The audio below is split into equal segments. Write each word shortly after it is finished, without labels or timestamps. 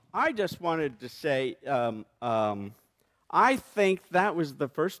I just wanted to say, I think that was the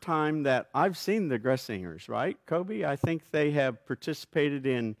first time that I've seen the Gressingers, right, Kobe? I think they have participated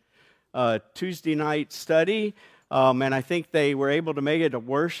in Tuesday night study, and I think they were able to make it to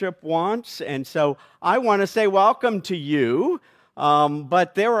worship once. And so I want to say welcome to you.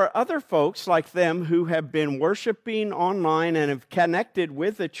 But there are other folks like them who have been worshiping online and have connected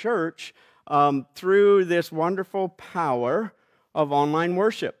with the church through this wonderful power of online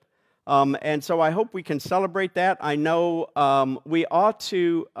worship. And so I hope we can celebrate that. I know we ought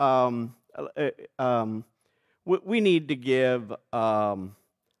to, we need to give a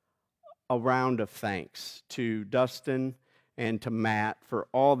round of thanks to Dustin and to Matt for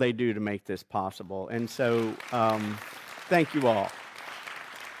all they do to make this possible. And so thank you all.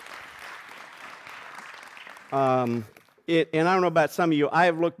 And I don't know about some of you, I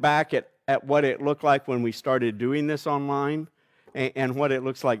have looked back at what it looked like when we started doing this online and what it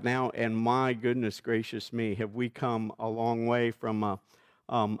looks like now, and my goodness gracious me, have we come a long way from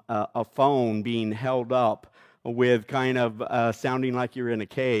a phone being held up with kind of sounding like you're in a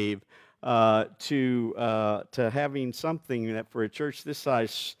cave to having something that for a church this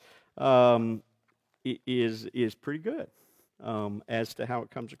size is pretty good. As to how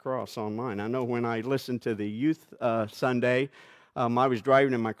it comes across online. I know when I listened to the youth Sunday, I was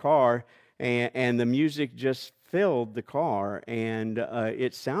driving in my car, and the music just filled the car, and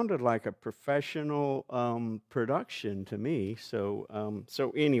it sounded like a professional production to me. So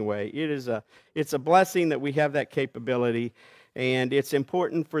anyway, it's a blessing that we have that capability, and it's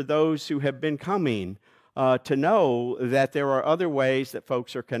important for those who have been coming to know that there are other ways that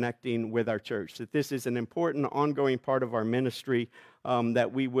folks are connecting with our church, that this is an important ongoing part of our ministry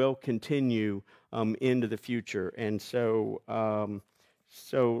that we will continue into the future. And so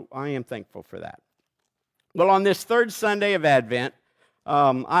I am thankful for that. Well, on this third Sunday of Advent,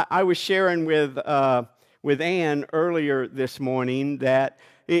 I was sharing with Ann earlier this morning that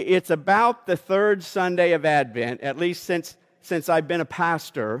it's about the third Sunday of Advent, at least since I've been a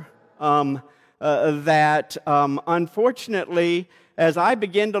pastor, that unfortunately, as I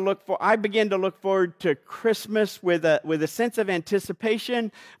begin to look forward to Christmas with a sense of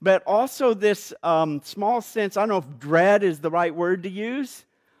anticipation, but also this small sense, I don't know if dread is the right word to use,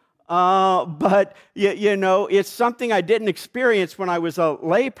 but you know, it's something I didn't experience when I was a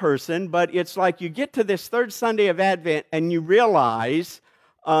layperson, but it's like you get to this third Sunday of Advent and you realize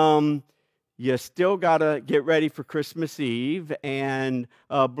you still got to get ready for Christmas Eve and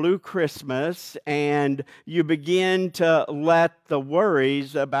Blue Christmas, and you begin to let the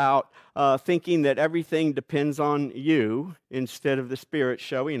worries about thinking that everything depends on you instead of the Spirit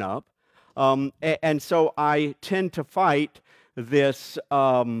showing up. And so I tend to fight this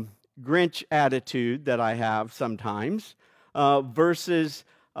Grinch attitude that I have sometimes versus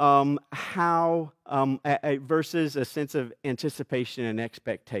versus a sense of anticipation and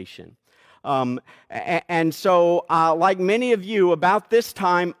expectation. And so, like many of you, about this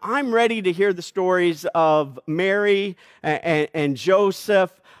time, I'm ready to hear the stories of Mary and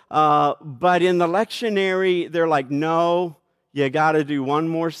Joseph, but in the lectionary, they're like, no, you got to do one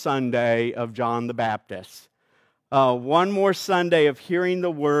more Sunday of John the Baptist, one more Sunday of hearing the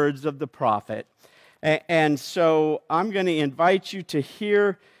words of the prophet. And so I'm going to invite you to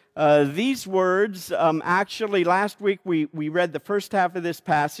hear these words. Actually, last week we read the first half of this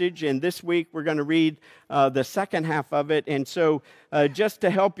passage, and this week we're going to read the second half of it. And so just to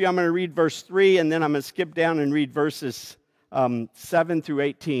help you, I'm going to read verse 3, and then I'm going to skip down and read verses 7 through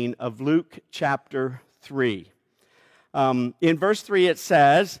 18 of Luke chapter 3. In verse 3 it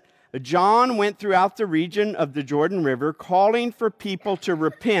says, John went throughout the region of the Jordan River, calling for people to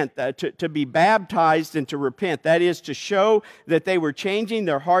repent, to be baptized and to repent. That is, to show that they were changing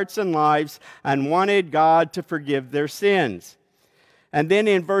their hearts and lives and wanted God to forgive their sins. And then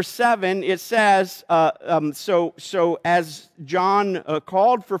in verse 7, it says, so as John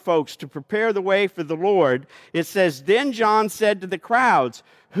called for folks to prepare the way for the Lord, it says, then John said to the crowds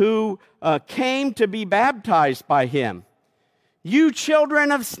who came to be baptized by him, you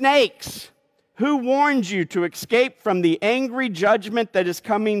children of snakes, who warned you to escape from the angry judgment that is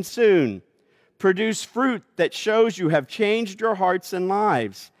coming soon? Produce fruit that shows you have changed your hearts and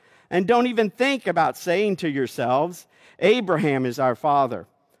lives. And don't even think about saying to yourselves, Abraham is our father.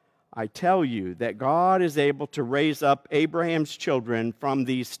 I tell you that God is able to raise up Abraham's children from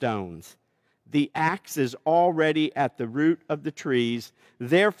these stones. The axe is already at the root of the trees.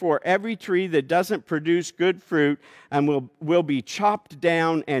 Therefore, every tree that doesn't produce good fruit and will be chopped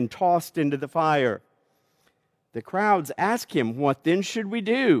down and tossed into the fire. The crowds asked him, what then should we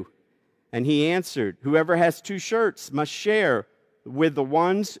do? And he answered, whoever has 2 shirts must share with the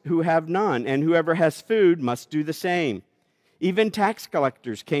ones who have none, and whoever has food must do the same. Even tax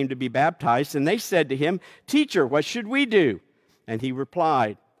collectors came to be baptized, and they said to him, "Teacher, what should we do?" And he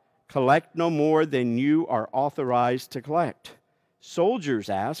replied, "Collect no more than you are authorized to collect." Soldiers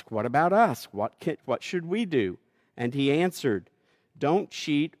asked, "What about us? What should we do?" And he answered, "Don't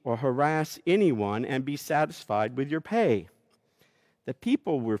cheat or harass anyone, and be satisfied with your pay." The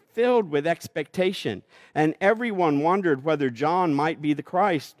people were filled with expectation, and everyone wondered whether John might be the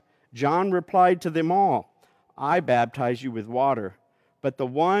Christ. John replied to them all, "I baptize you with water, but the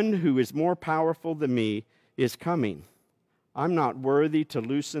one who is more powerful than me is coming. I'm not worthy to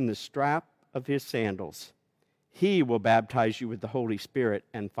loosen the strap of his sandals. He will baptize you with the Holy Spirit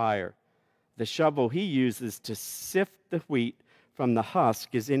and fire. The shovel he uses to sift the wheat from the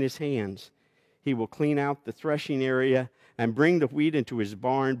husk is in his hands. He will clean out the threshing area and bring the wheat into his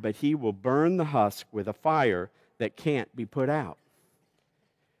barn, but he will burn the husk with a fire that can't be put out."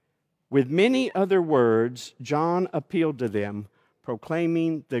 With many other words, John appealed to them,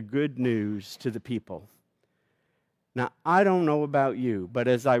 proclaiming the good news to the people. Now, I don't know about you, but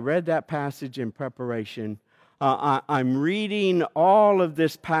as I read that passage in preparation, I'm reading all of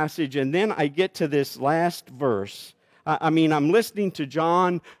this passage, and then I get to this last verse. I'm listening to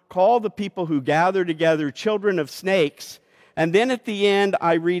John call the people who gather together children of snakes, and then at the end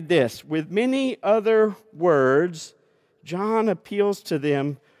I read this. With many other words, John appeals to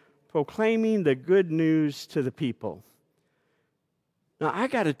them, proclaiming the good news to the people. Now, I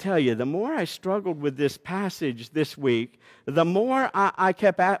got to tell you, the more I struggled with this passage this week, the more I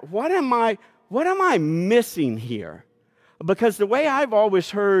kept asking, what am I missing here? Because the way I've always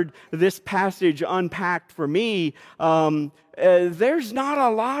heard this passage unpacked for me, there's not a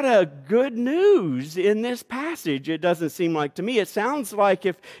lot of good news in this passage, it doesn't seem like to me. It sounds like,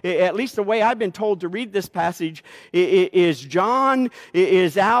 if at least the way I've been told to read this passage, is John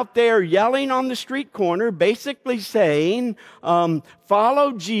is out there yelling on the street corner, basically saying,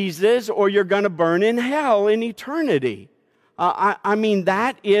 follow Jesus or you're going to burn in hell in eternity.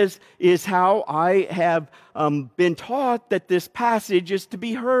 That is how I have been taught that this passage is to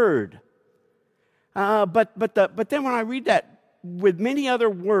be heard. But then when I read that, with many other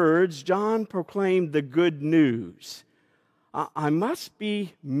words, John proclaimed the good news. I must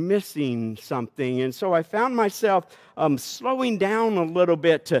be missing something, and so I found myself slowing down a little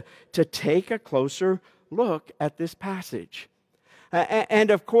bit to take a closer look at this passage.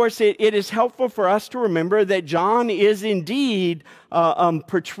 And of course, it is helpful for us to remember that John is indeed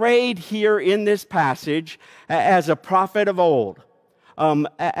portrayed here in this passage as a prophet of old,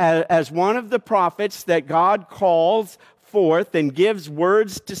 as one of the prophets that God calls forth and gives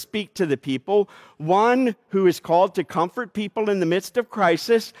words to speak to the people, one who is called to comfort people in the midst of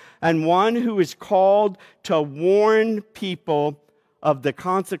crisis, and one who is called to warn people of the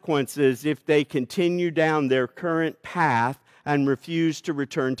consequences if they continue down their current path and refuse to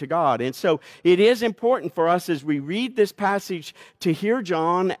return to God. And so it is important for us as we read this passage to hear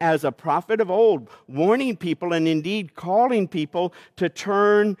John as a prophet of old, warning people and indeed calling people to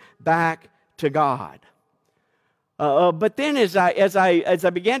turn back to God. But then as I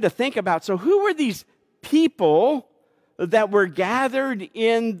began to think about, so who were these people that were gathered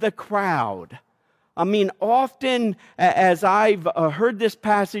in the crowd? Often as I've heard this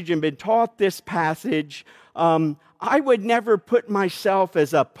passage and been taught this passage, I would never put myself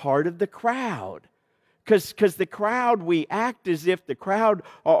as a part of the crowd. Because the crowd, we act as if the crowd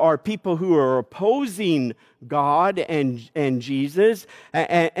are people who are opposing God and Jesus.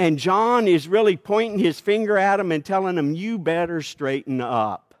 And John is really pointing his finger at them and telling them, you better straighten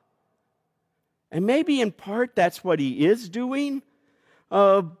up. And maybe in part that's what he is doing.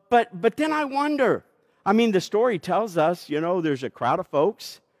 But then I wonder, the story tells us, there's a crowd of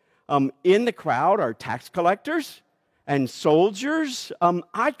folks. In the crowd are tax collectors and soldiers.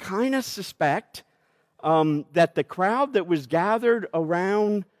 I kind of suspect that the crowd that was gathered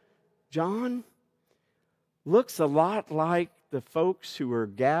around John looks a lot like the folks who are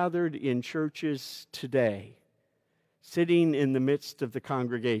gathered in churches today, sitting in the midst of the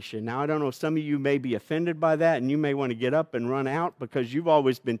congregation. Now, I don't know, some of you may be offended by that, and you may want to get up and run out because you've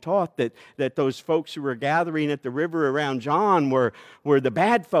always been taught that those folks who were gathering at the river around John were the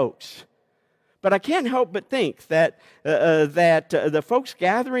bad folks. But I can't help but think that the folks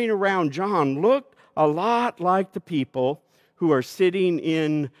gathering around John looked a lot like the people who are sitting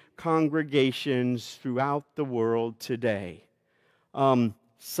in congregations throughout the world today.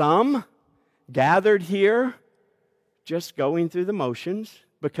 Some gathered here just going through the motions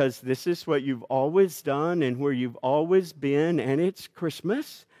because this is what you've always done and where you've always been, and it's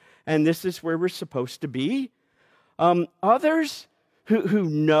Christmas, and this is where we're supposed to be. Others who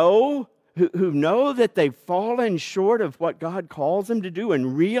know that they've fallen short of what God calls them to do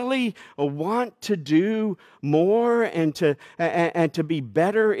and really want to do more and to be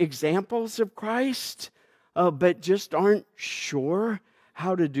better examples of Christ, but just aren't sure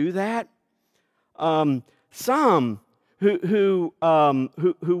how to do that. Some who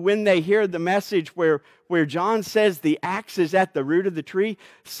when they hear the message where John says the axe is at the root of the tree,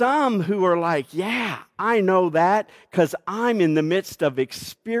 some who are like, yeah, I know that because I'm in the midst of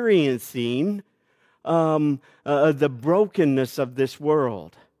experiencing the brokenness of this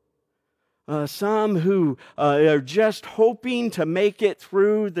world. Some who are just hoping to make it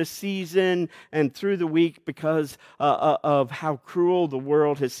through the season and through the week because of how cruel the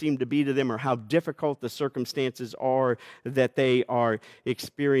world has seemed to be to them or how difficult the circumstances are that they are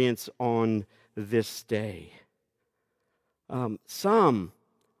experiencing on this day. Some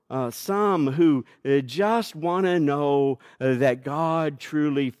who just want to know that God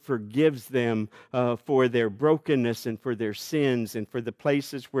truly forgives them for their brokenness and for their sins and for the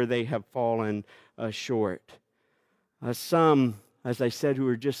places where they have fallen short. Some, as I said, who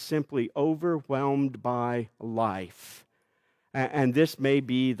are just simply overwhelmed by life. And this may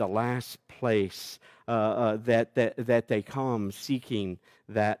be the last place that they come seeking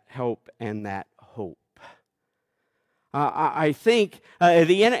that help and that hope. I think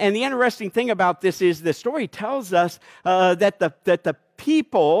the interesting thing about this is the story tells us that the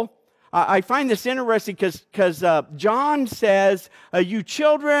people. I find this interesting because John says, "You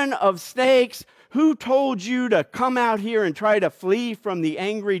children of snakes, who told you to come out here and try to flee from the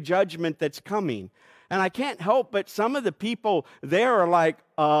angry judgment that's coming?" And I can't help but some of the people there are like,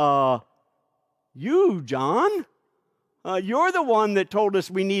 "You, John, you're the one that told us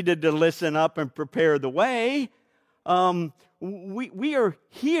we needed to listen up and prepare the way." We are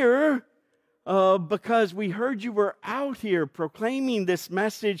here because we heard you were out here proclaiming this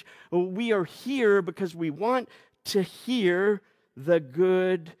message. We are here because we want to hear the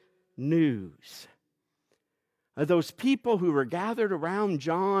good news. Those people who were gathered around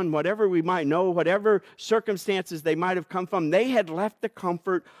John, whatever we might know, whatever circumstances they might have come from, they had left the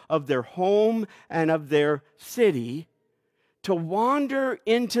comfort of their home and of their city to wander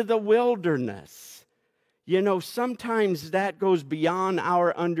into the wilderness. You know, sometimes that goes beyond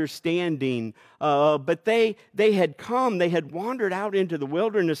our understanding, but they had come, they had wandered out into the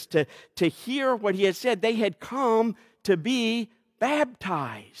wilderness to hear what he had said. They had come to be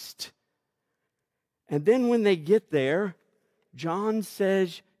baptized. And then when they get there, John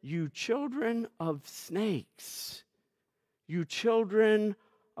says, "You children of snakes, you children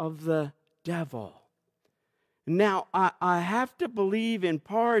of the devil." Now, I have to believe in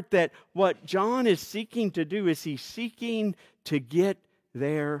part that what John is seeking to do is he's seeking to get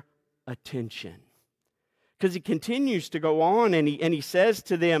their attention. Because he continues to go on and he says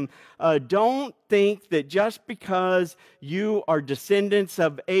to them, don't think that just because you are descendants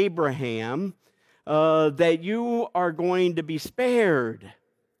of Abraham, that you are going to be spared.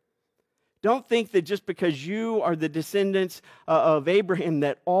 Don't think that just because you are the descendants of Abraham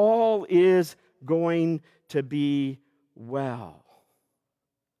that all is going to be well.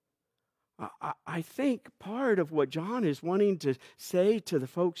 I think part of what John is wanting to say to the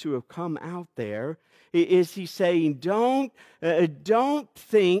folks who have come out there is he's saying, don't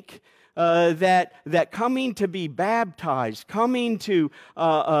think that coming to be baptized, coming to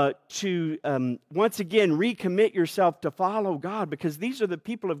once again recommit yourself to follow God, because these are the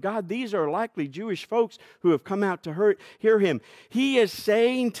people of God. These are likely Jewish folks who have come out to hear him. He is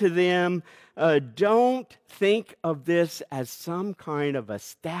saying to them, don't think of this as some kind of a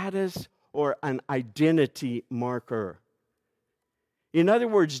status or an identity marker. In other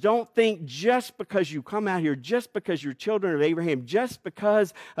words, don't think just because you come out here, just because you're children of Abraham, just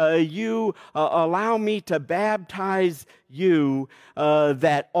because you allow me to baptize you,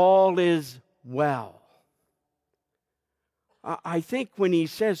 that all is well. I think when he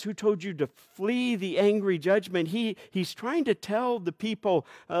says, "Who told you to flee the angry judgment?" he's trying to tell the people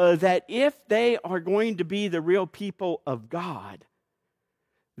that if they are going to be the real people of God,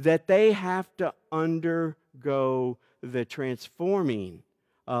 that they have to undergo the transforming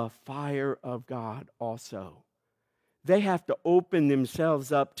fire of God also. They have to open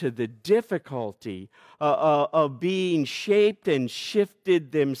themselves up to the difficulty of being shaped and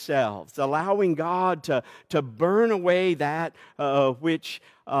shifted themselves, allowing God to burn away that which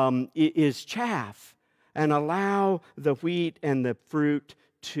is chaff and allow the wheat and the fruit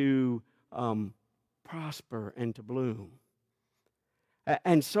to prosper and to bloom.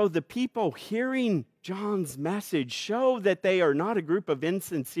 And so the people hearing John's message show that they are not a group of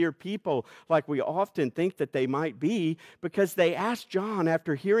insincere people like we often think that they might be, because they ask John,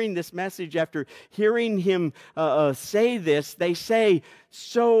 after hearing this message, after hearing him say this, they say,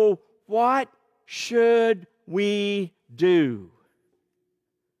 "So what should we do?"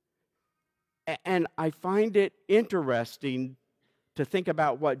 And I find it interesting to think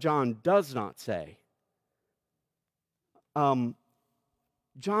about what John does not say.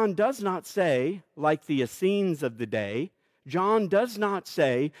 John does not say, like the Essenes of the day, John does not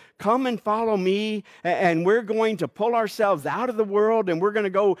say, "Come and follow me, and we're going to pull ourselves out of the world, and we're going to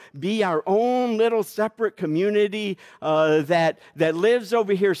go be our own little separate community that lives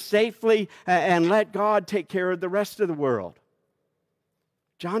over here safely, and let God take care of the rest of the world."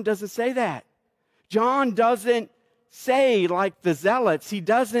 John doesn't say that. John doesn't say, like the zealots, he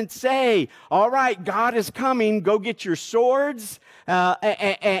doesn't say, "All right, God is coming, go get your swords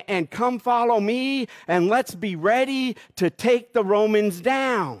and come follow me, and let's be ready to take the Romans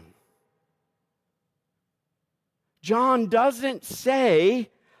down." John doesn't say,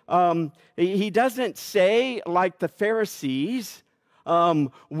 he doesn't say, like the Pharisees,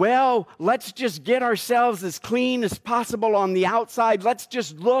 "Well, let's just get ourselves as clean as possible on the outside. Let's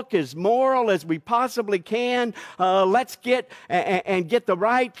just look as moral as we possibly can. Let's get the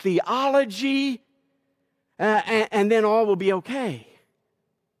right theology, and then all will be okay."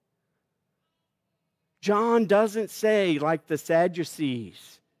 John doesn't say, like the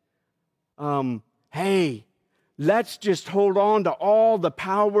Sadducees, "Hey, let's just hold on to all the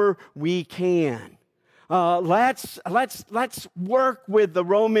power we can. Let's work with the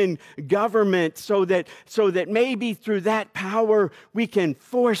Roman government so that maybe through that power we can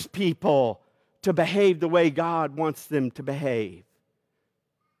force people to behave the way God wants them to behave."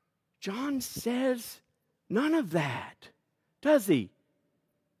 John says none of that, does he?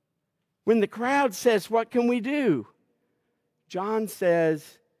 When the crowd says, "What can we do?" John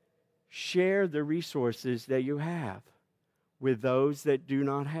says, "Share the resources that you have with those that do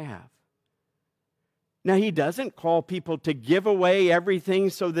not have." Now, he doesn't call people to give away everything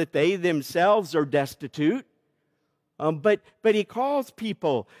so that they themselves are destitute, but he calls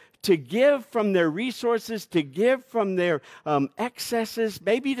people to give from their resources, to give from their excesses,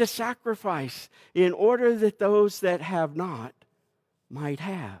 maybe to sacrifice in order that those that have not might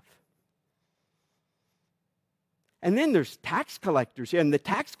have. And then there's tax collectors here, and the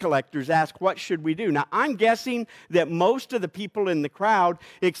tax collectors ask, "What should we do?" Now, I'm guessing that most of the people in the crowd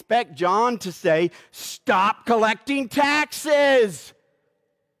expect John to say, "Stop collecting taxes.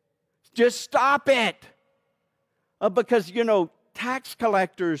 Just stop it." Because, tax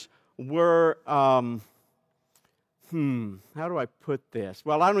collectors were, how do I put this?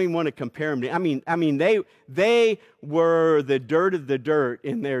 Well, I don't even want to compare them to, I mean, they were the dirt of the dirt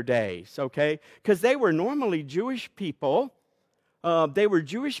in their days, okay? Because they were normally Jewish people. They were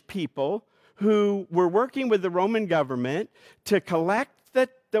Jewish people who were working with the Roman government to collect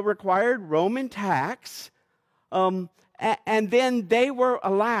the required Roman tax, and then they were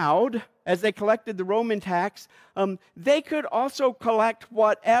allowed, as they collected the Roman tax, they could also collect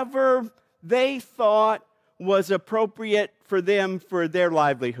whatever they thought was appropriate for them for their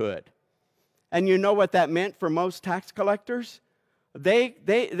livelihood. And you know what that meant for most tax collectors? They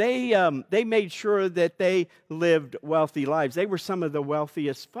made sure that they lived wealthy lives. They were some of the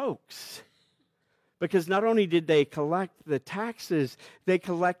wealthiest folks. Because not only did they collect the taxes, they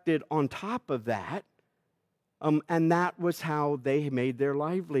collected on top of that, and that was how they made their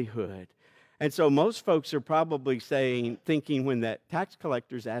livelihood. And so most folks are probably thinking when that tax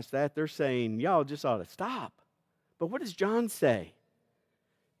collectors ask that, they're saying, "Y'all just ought to stop." But what does John say?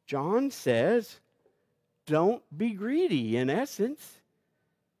 John says, don't be greedy, in essence.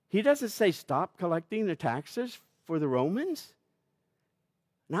 He doesn't say stop collecting the taxes for the Romans.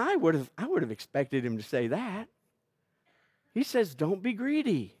 Now, I would have expected him to say that. He says, don't be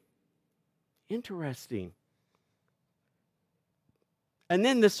greedy. Interesting. And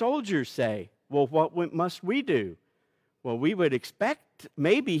then the soldiers say, well, what must we do? Well, we would expect,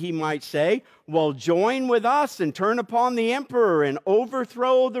 maybe he might say, well, join with us and turn upon the emperor and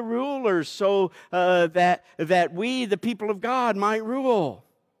overthrow the rulers so that we, the people of God, might rule.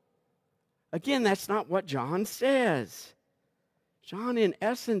 Again, that's not what John says. John, in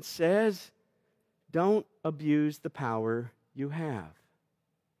essence, says, don't abuse the power you have.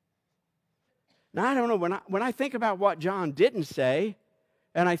 Now, I don't know, when I think about what John didn't say,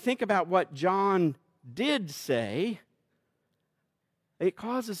 and I think about what John did say, it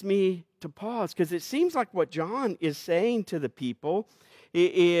causes me to pause, because it seems like what John is saying to the people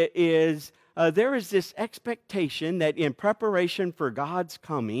is there is this expectation that in preparation for God's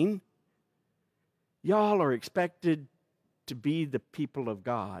coming, y'all are expected to be the people of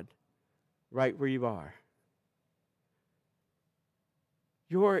God right where you are.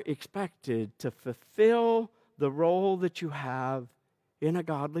 You're expected to fulfill the role that you have in a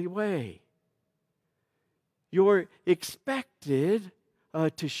godly way. You're expected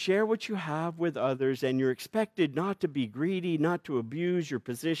to share what you have with others, and you're expected not to be greedy, not to abuse your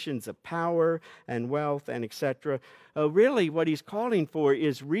positions of power and wealth and etc. Really, what he's calling for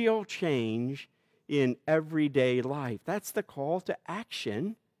is real change in everyday life. That's the call to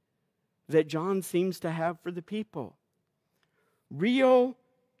action that John seems to have for the people. Real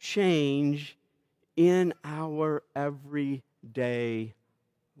change in our everyday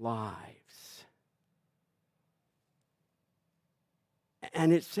lives.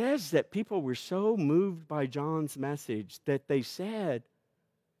 And it says that people were so moved by John's message that they said,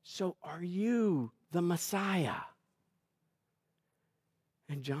 "So are you the Messiah?"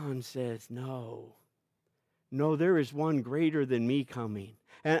 And John says, No, there is one greater than me coming.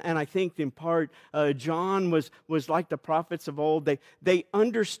 And I think in part, John was like the prophets of old. They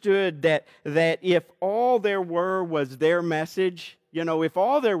understood that if all there were was their message, if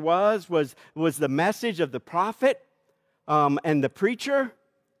all there was the message of the prophet and the preacher,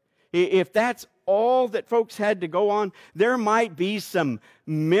 if that's all that folks had to go on, there might be some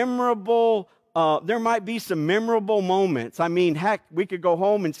memorable moments. I mean, heck, we could go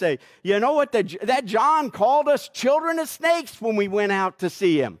home and say, you know what, that John called us children of snakes when we went out to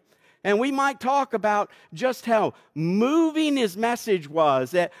see him. And we might talk about just how moving his message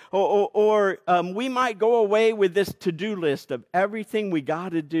was. Or we might go away with this to-do list of everything we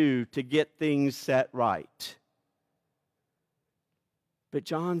got to do to get things set right. But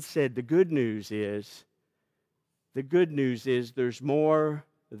John said the good news is there's more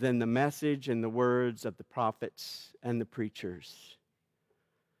than the message and the words of the prophets and the preachers.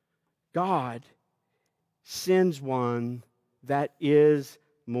 God sends one that is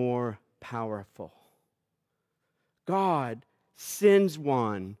more powerful. God sends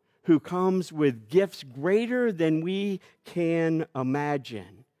one who comes with gifts greater than we can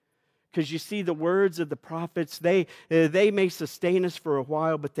imagine. Because you see, the words of the prophets, they may sustain us for a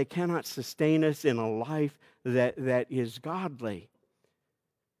while, but they cannot sustain us in a life that is godly.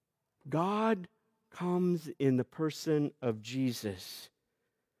 God comes in the person of Jesus,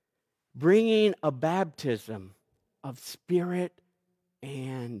 bringing a baptism of spirit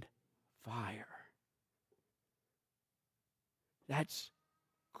and fire. That's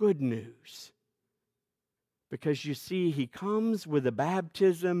good news. Because you see, he comes with a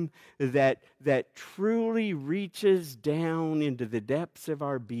baptism that truly reaches down into the depths of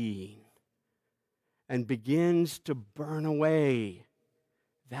our being and begins to burn away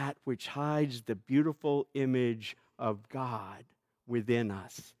that which hides the beautiful image of God within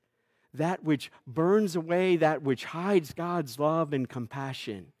us. That which burns away, that which hides God's love and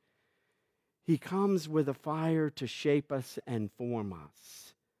compassion. He comes with a fire to shape us and form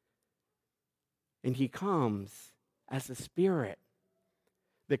us. And he comes as a spirit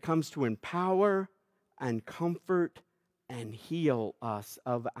that comes to empower and comfort and heal us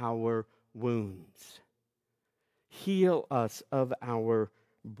of our wounds. Heal us of our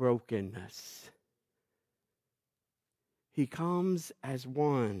brokenness. He comes as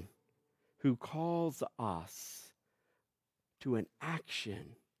one who calls us to an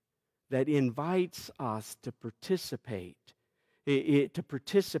action that invites us to participate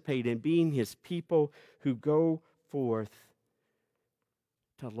in being his people who go forth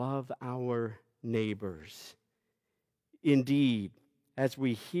to love our neighbors. Indeed, as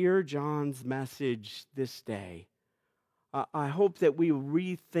we hear John's message this day, I hope that we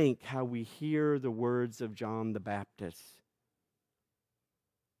rethink how we hear the words of John the Baptist.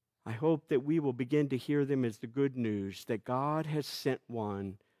 I hope that we will begin to hear them as the good news that God has sent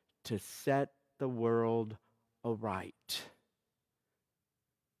one to set the world aright,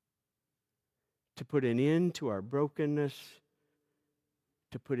 to put an end to our brokenness,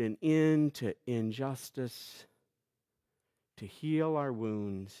 to put an end to injustice, to heal our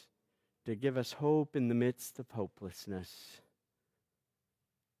wounds, to give us hope in the midst of hopelessness,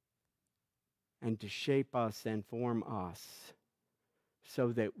 and to shape us and form us so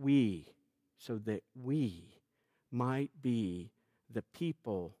that we might be the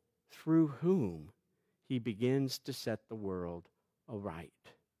people through whom he begins to set the world aright,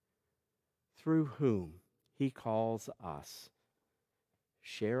 through whom he calls us.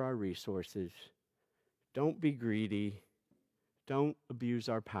 Share our resources. Don't be greedy. Don't abuse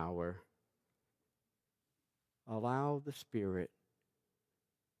our power. Allow the Spirit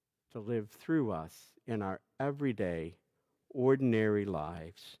to live through us in our everyday, ordinary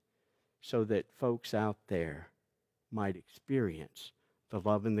lives so that folks out there might experience the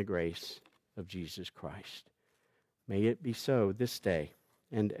love and the grace of Jesus Christ. May it be so this day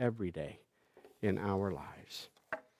and every day in our lives.